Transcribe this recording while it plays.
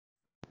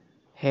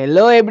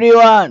Hello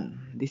everyone,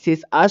 this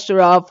is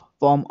Ashraf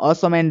from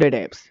Awesome Android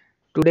Apps.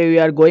 Today we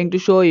are going to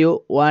show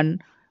you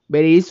one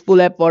very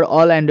useful app for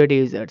all Android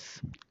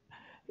users.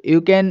 You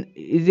can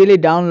easily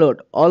download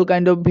all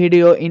kind of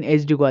video in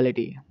HD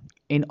quality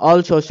in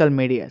all social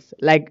medias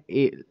like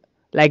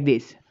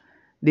this.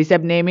 This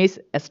app name is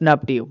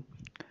SnapTube.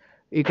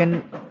 You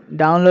can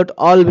download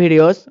all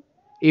videos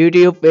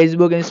YouTube,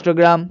 Facebook,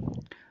 Instagram.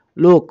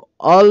 Look,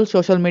 all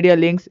social media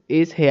links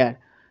is here.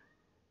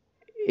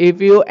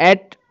 If you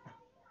add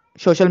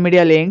social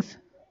media links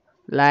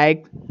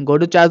like go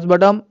to charts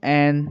bottom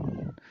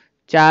and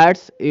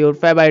charts your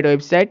favorite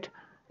website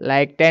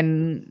like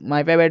 10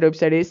 my favorite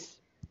website is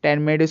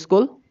 10 minute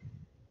school.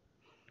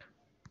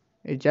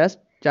 You just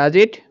charge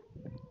it.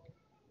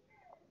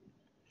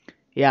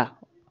 Yeah,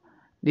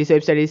 this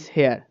website is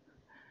here.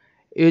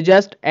 You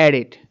just add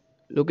it.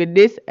 Look at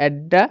this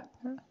at the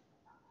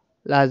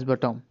last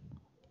bottom.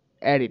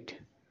 Add it.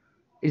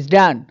 It's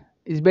done.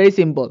 It's very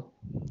simple.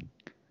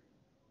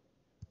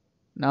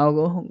 Now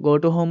go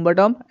to home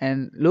bottom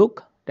and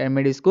look 10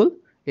 minute school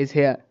is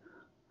here.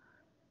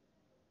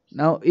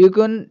 Now you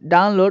can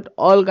download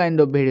all kind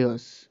of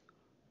videos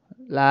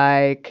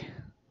like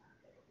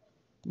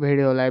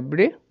video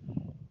library,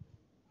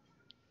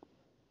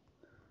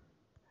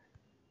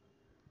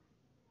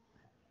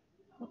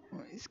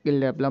 skill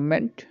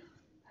development.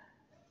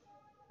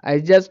 I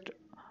just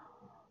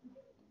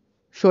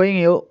showing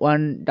you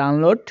one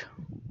download.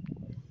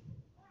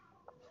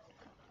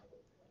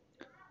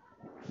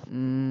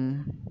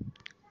 Mm,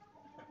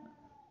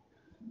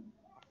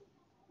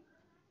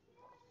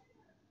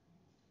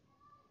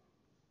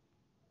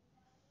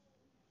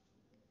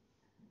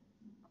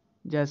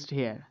 just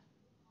here.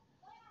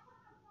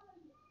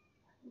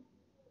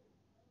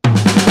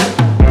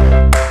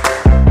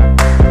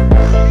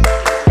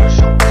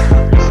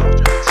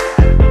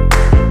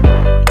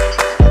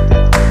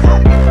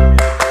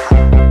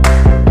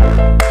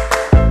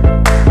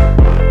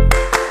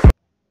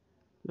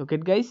 Look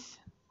at guys,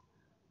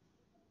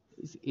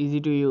 it's easy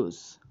to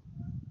use.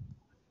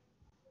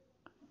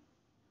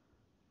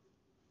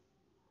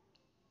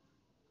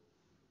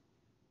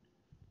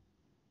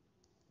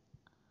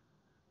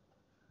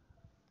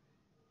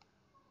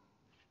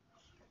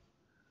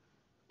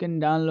 Can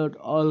download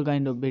all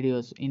kind of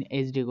videos in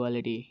HD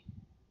quality.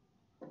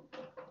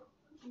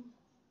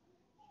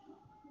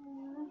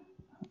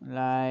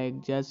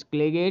 Like just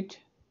click it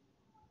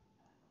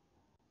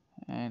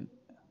and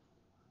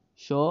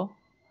show.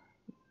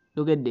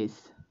 Look at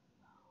this.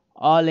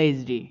 All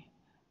HD,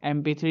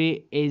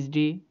 MP3,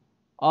 HD,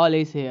 all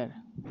is here.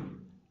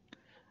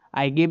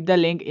 I give the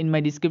link in my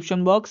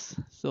description box,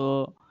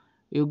 so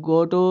you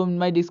go to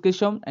my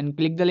description and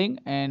click the link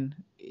and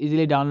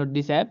easily download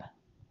this app.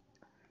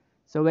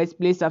 So guys,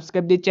 please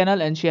subscribe this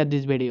channel and share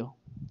this video.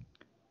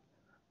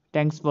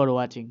 Thanks for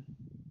watching.